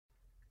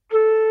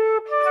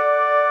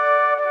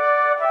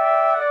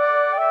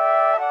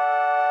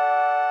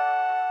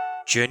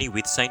Journey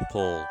with St.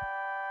 Paul,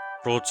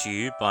 brought to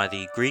you by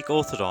the Greek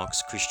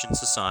Orthodox Christian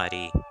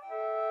Society.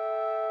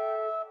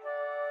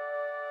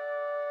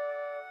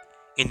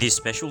 In this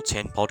special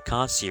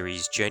 10-podcast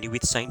series, Journey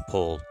with St.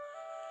 Paul,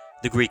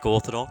 the Greek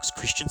Orthodox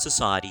Christian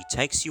Society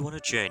takes you on a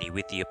journey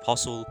with the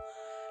Apostle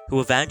who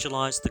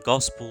evangelized the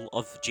gospel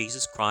of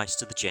Jesus Christ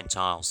to the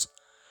Gentiles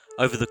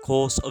over the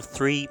course of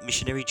 3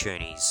 missionary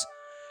journeys,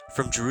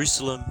 from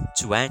Jerusalem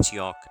to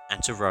Antioch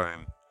and to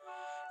Rome.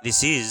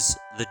 This is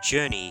the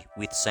Journey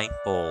with St.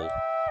 Paul.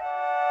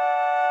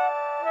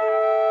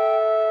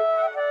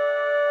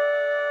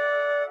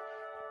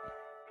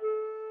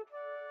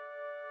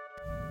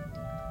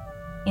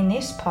 In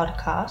this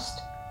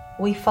podcast,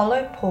 we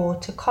follow Paul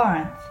to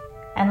Corinth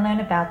and learn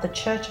about the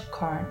Church of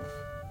Corinth.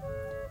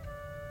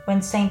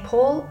 When St.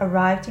 Paul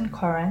arrived in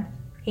Corinth,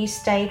 he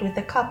stayed with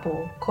a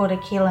couple called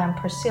Aquila and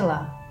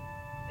Priscilla,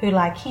 who,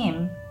 like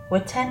him, were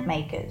tent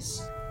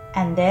makers,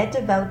 and there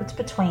developed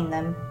between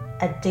them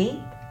a deep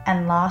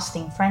and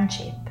lasting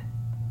friendship.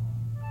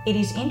 It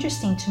is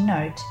interesting to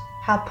note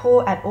how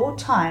Paul at all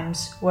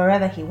times,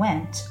 wherever he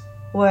went,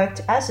 worked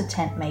as a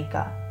tent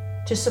maker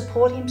to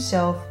support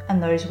himself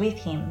and those with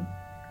him,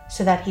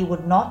 so that he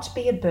would not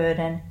be a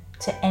burden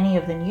to any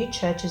of the new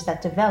churches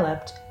that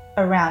developed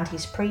around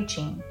his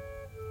preaching.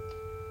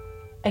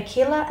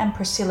 Aquila and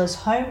Priscilla's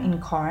home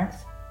in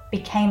Corinth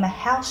became a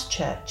house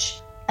church,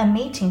 a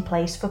meeting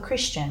place for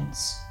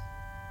Christians.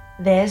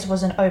 Theirs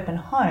was an open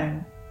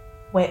home,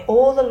 where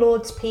all the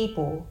Lord's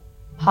people,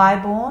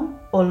 highborn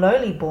or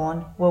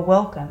lowly-born, were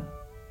welcome.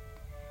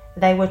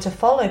 They were to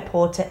follow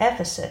Paul to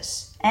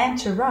Ephesus and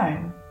to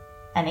Rome,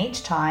 and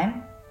each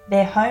time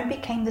their home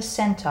became the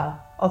centre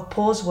of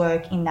Paul's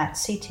work in that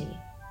city.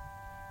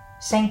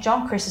 St.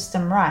 John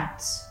Chrysostom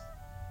writes,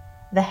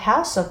 "The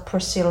house of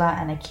Priscilla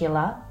and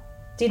Aquila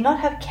did not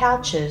have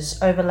couches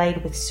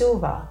overlaid with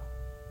silver,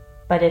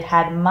 but it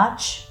had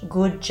much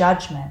good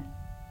judgment.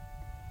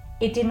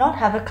 It did not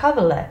have a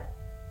coverlet,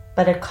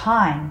 but a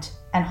kind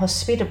and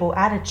hospitable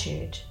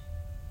attitude.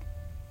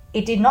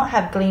 It did not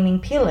have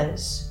gleaming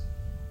pillars,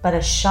 but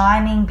a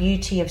shining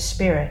beauty of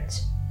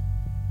spirit.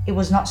 It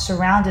was not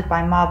surrounded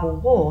by marble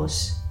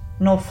walls,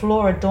 nor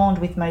floor adorned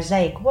with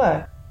mosaic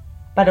work,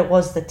 but it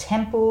was the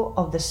temple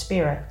of the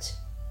Spirit."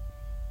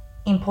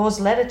 In Paul's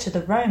letter to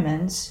the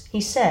Romans, he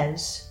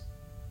says,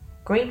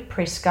 "Greet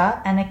Prisca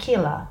and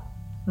Aquila,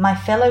 my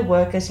fellow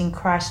workers in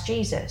Christ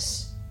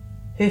Jesus,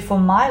 who for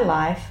my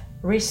life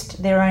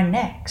risked their own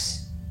necks,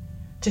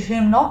 to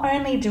whom not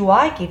only do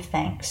I give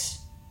thanks,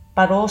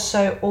 but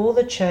also all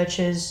the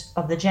churches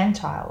of the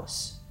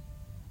Gentiles.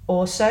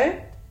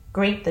 Also,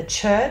 greet the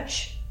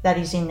church that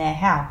is in their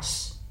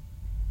house."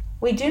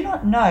 We do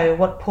not know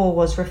what Paul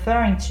was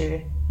referring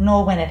to,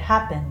 nor when it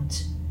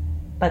happened,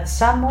 but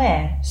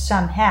somewhere,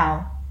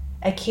 somehow,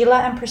 Aquila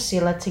and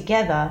Priscilla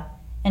together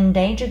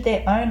endangered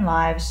their own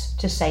lives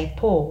to save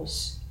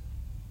Paul's.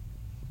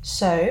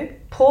 So,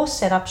 Paul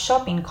set up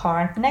shop in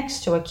Corinth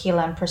next to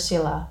Aquila and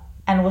Priscilla,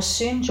 and was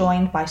soon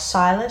joined by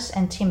Silas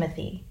and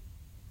Timothy.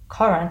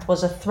 Corinth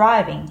was a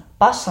thriving,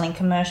 bustling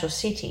commercial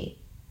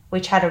city,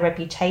 which had a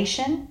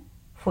reputation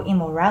for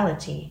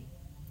immorality.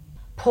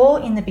 Paul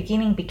in the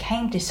beginning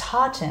became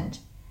disheartened,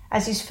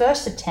 as his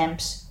first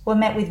attempts were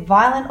met with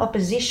violent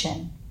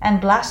opposition and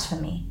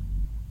blasphemy,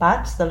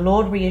 but the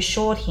Lord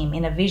reassured him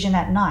in a vision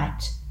at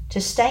night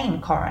to stay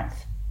in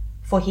Corinth,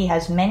 for he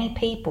has many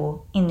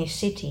people in this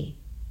city.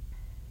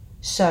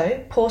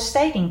 So Paul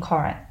stayed in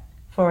Corinth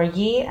for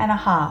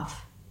 1.5 years.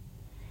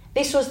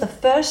 This was the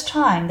first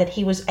time that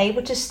he was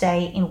able to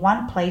stay in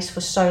one place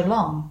for so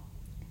long,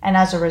 and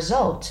as a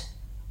result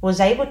was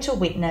able to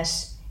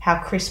witness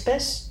how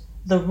Crispus,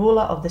 the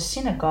ruler of the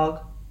synagogue,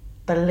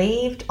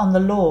 believed on the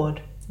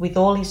Lord with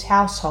all his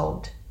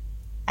household,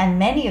 and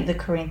many of the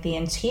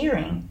Corinthians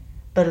hearing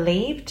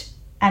believed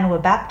and were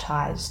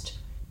baptized.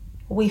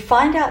 We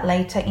find out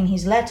later in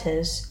his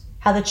letters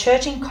how the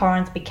church in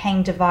Corinth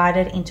became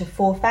divided into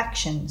 4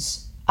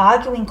 factions,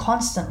 arguing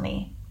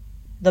constantly: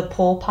 the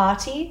Paul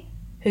party,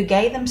 who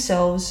gave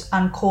themselves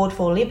uncalled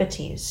for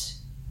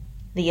liberties;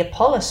 the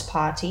Apollos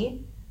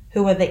party,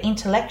 who were the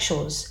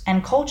intellectuals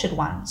and cultured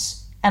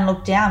ones and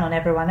looked down on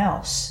everyone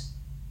else;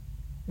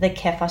 the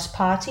Cephas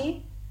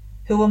party,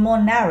 who were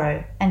more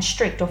narrow and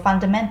strict or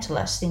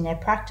fundamentalist in their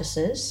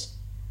practices;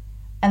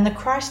 and the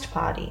Christ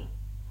party,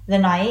 the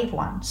naive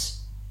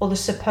ones, or the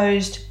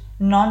supposed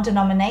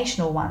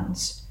non-denominational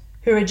ones,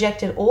 who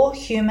rejected all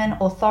human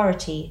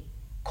authority,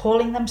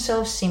 calling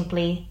themselves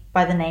simply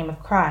by the name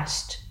of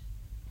Christ.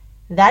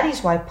 That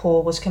is why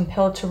Paul was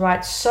compelled to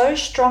write so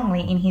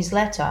strongly in his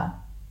letter,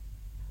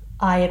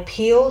 "I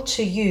appeal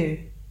to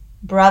you,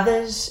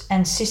 brothers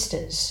and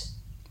sisters,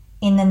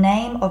 in the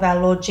name of our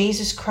Lord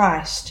Jesus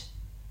Christ,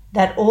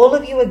 that all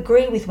of you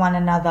agree with one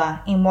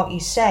another in what you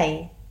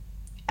say,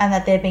 and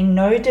that there be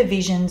no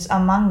divisions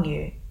among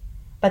you,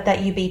 but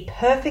that you be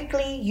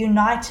perfectly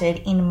united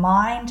in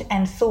mind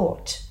and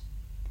thought."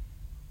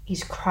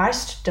 Is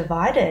Christ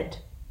divided?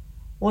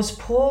 Was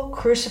Paul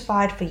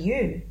crucified for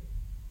you?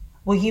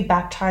 Were you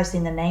baptized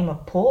in the name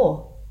of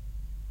Paul?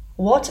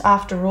 What,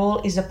 after all,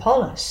 is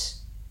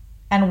Apollos?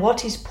 And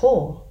what is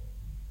Paul?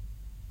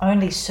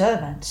 Only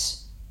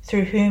servants,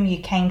 through whom you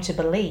came to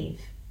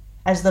believe,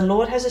 as the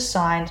Lord has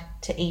assigned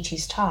to each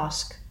his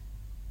task.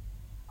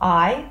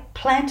 I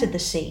planted the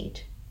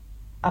seed,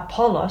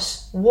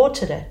 Apollos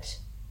watered it,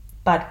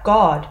 but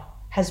God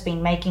has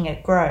been making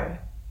it grow.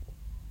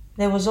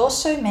 There was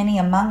also many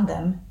among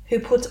them who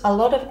put a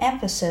lot of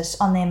emphasis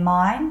on their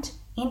mind,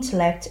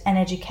 intellect, and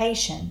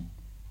education,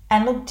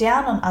 and looked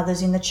down on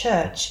others in the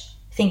church,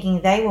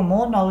 thinking they were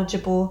more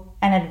knowledgeable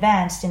and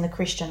advanced in the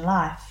Christian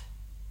life.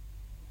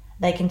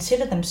 They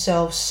considered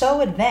themselves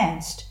so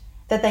advanced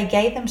that they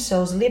gave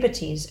themselves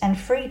liberties and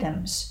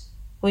freedoms,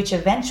 which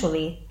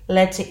eventually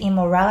led to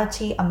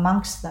immorality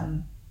amongst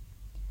them.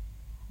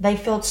 They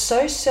felt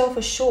so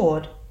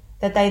self-assured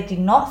that they did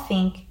not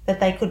think that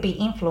they could be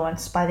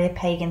influenced by their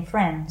pagan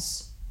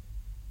friends.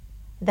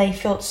 They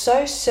felt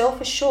so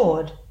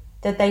self-assured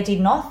that they did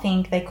not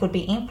think they could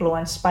be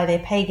influenced by their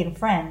pagan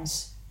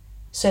friends,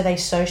 so they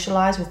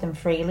socialized with them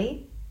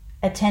freely,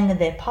 attended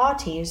their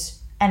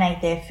parties, and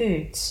ate their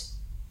foods,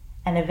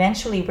 and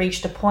eventually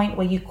reached a point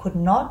where you could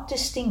not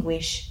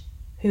distinguish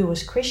who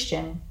was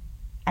Christian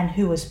and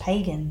who was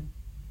pagan.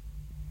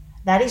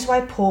 That is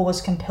why Paul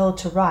was compelled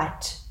to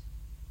write,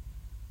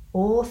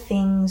 "All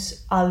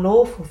things are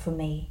lawful for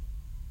me,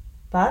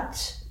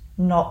 but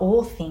not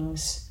all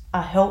things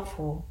are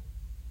helpful.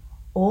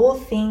 All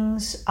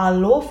things are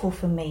lawful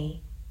for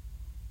me,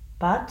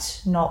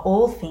 but not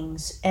all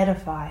things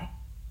edify."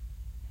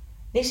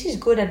 This is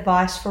good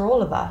advice for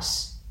all of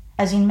us,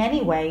 as in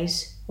many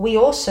ways we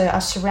also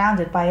are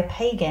surrounded by a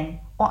pagan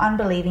or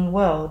unbelieving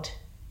world,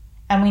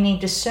 and we need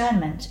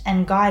discernment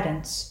and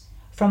guidance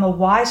from a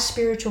wise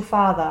spiritual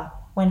father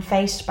when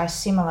faced by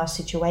similar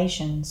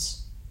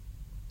situations.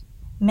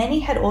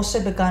 Many had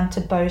also begun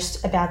to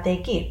boast about their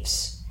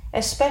gifts,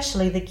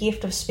 especially the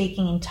gift of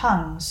speaking in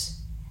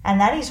tongues,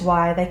 and that is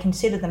why they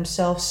considered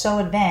themselves so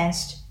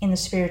advanced in the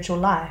spiritual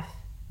life.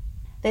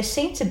 There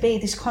seemed to be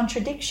this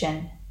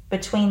contradiction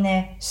between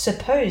their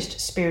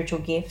supposed spiritual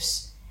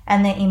gifts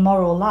and their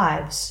immoral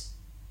lives.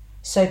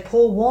 So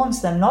Paul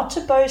warns them not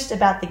to boast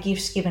about the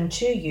gifts given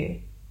to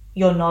you,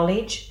 your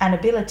knowledge and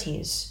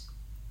abilities,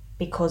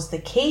 because the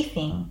key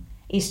thing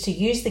is to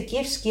use the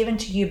gifts given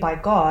to you by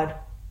God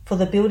for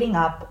the building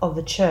up of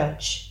the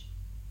church.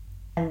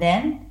 And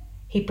then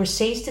he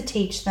proceeds to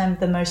teach them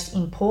the most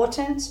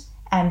important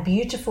and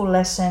beautiful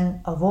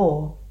lesson of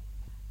all.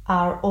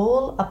 Are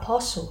all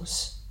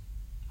apostles?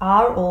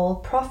 Are all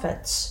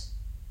prophets?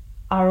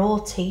 Are all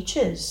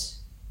teachers?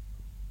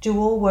 Do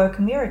all work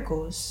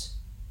miracles?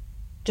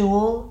 Do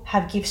all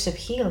have gifts of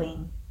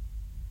healing?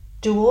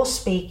 Do all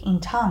speak in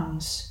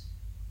tongues?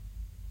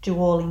 Do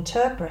all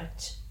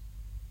interpret?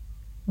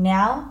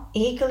 Now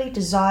eagerly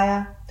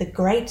desire the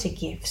greater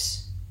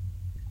gifts,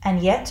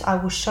 and yet I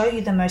will show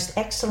you the most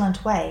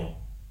excellent way.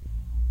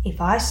 If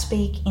I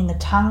speak in the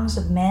tongues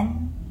of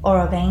men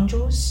or of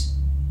angels,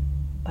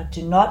 but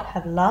do not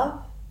have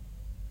love,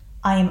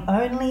 I am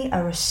only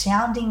a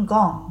resounding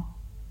gong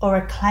or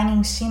a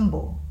clanging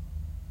cymbal.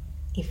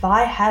 If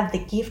I have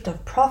the gift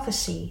of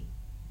prophecy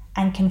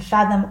and can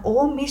fathom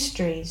all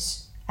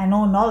mysteries and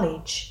all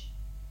knowledge,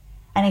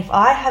 and if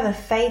I have a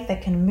faith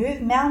that can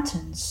move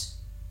mountains,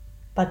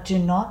 but do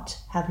not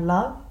have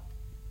love,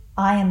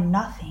 I am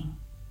nothing.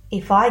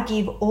 If I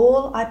give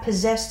all I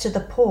possess to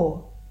the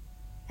poor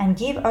and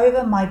give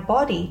over my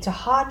body to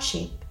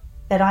hardship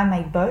that I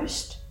may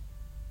boast,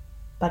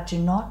 but do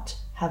not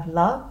have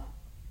love,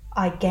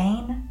 I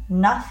gain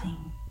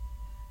nothing.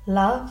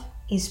 Love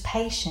is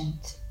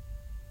patient.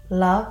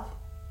 Love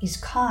is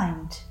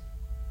kind.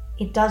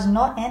 It does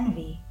not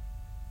envy.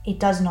 It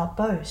does not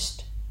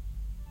boast.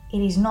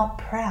 It is not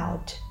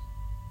proud.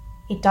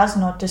 It does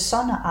not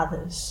dishonor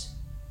others.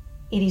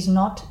 It is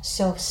not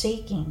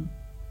self-seeking.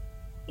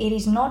 It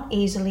is not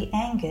easily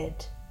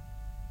angered.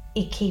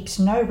 It keeps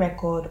no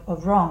record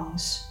of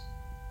wrongs.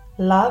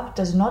 Love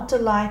does not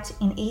delight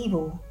in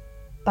evil,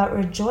 but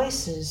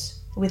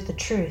rejoices with the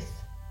truth.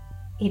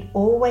 It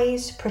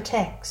always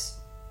protects,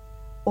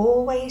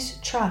 always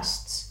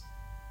trusts,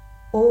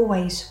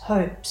 always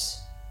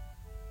hopes,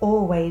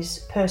 always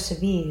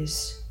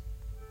perseveres.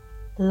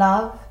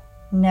 Love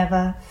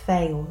never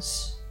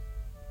fails.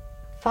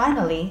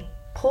 Finally,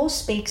 Paul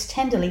speaks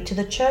tenderly to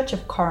the church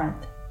of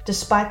Corinth,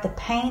 despite the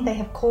pain they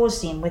have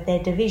caused him with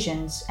their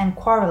divisions and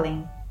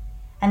quarreling,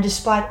 and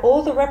despite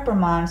all the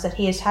reprimands that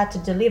he has had to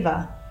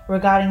deliver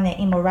regarding their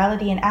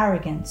immorality and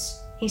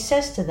arrogance. He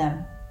says to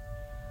them,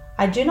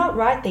 "I do not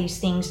write these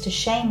things to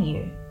shame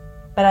you,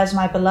 but as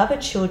my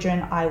beloved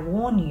children I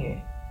warn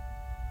you.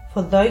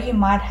 For though you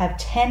might have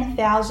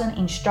 10,000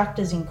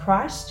 instructors in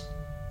Christ,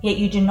 yet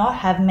you do not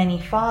have many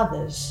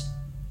fathers.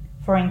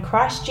 For in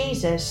Christ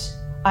Jesus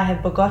I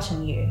have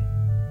begotten you."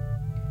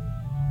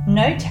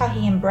 Note how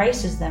he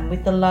embraces them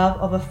with the love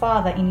of a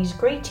father in his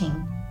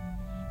greeting,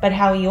 but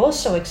how he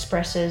also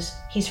expresses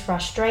his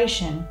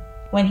frustration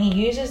when he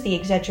uses the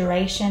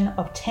exaggeration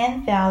of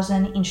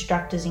 10,000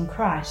 instructors in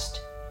Christ,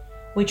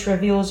 which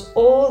reveals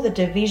all the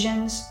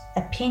divisions,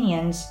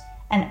 opinions,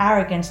 and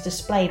arrogance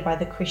displayed by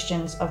the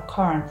Christians of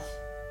Corinth.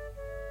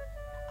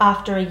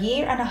 After a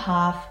year and a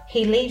half,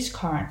 he leaves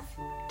Corinth,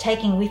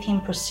 taking with him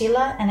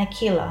Priscilla and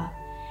Aquila,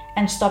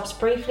 and stops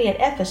briefly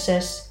at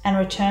Ephesus and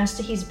returns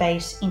to his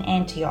base in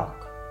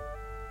Antioch.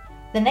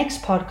 The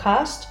next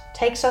podcast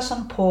takes us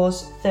on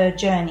Paul's third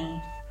journey.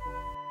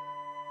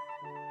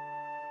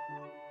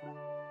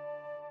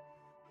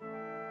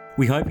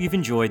 We hope you've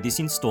enjoyed this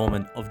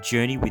installment of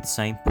Journey with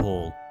St.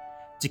 Paul.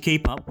 To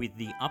keep up with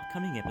the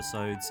upcoming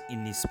episodes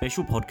in this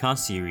special podcast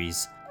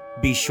series,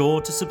 be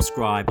sure to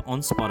subscribe on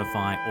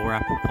Spotify or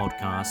Apple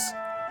Podcasts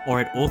or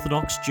at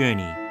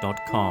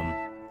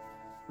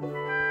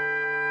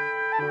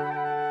orthodoxjourney.com.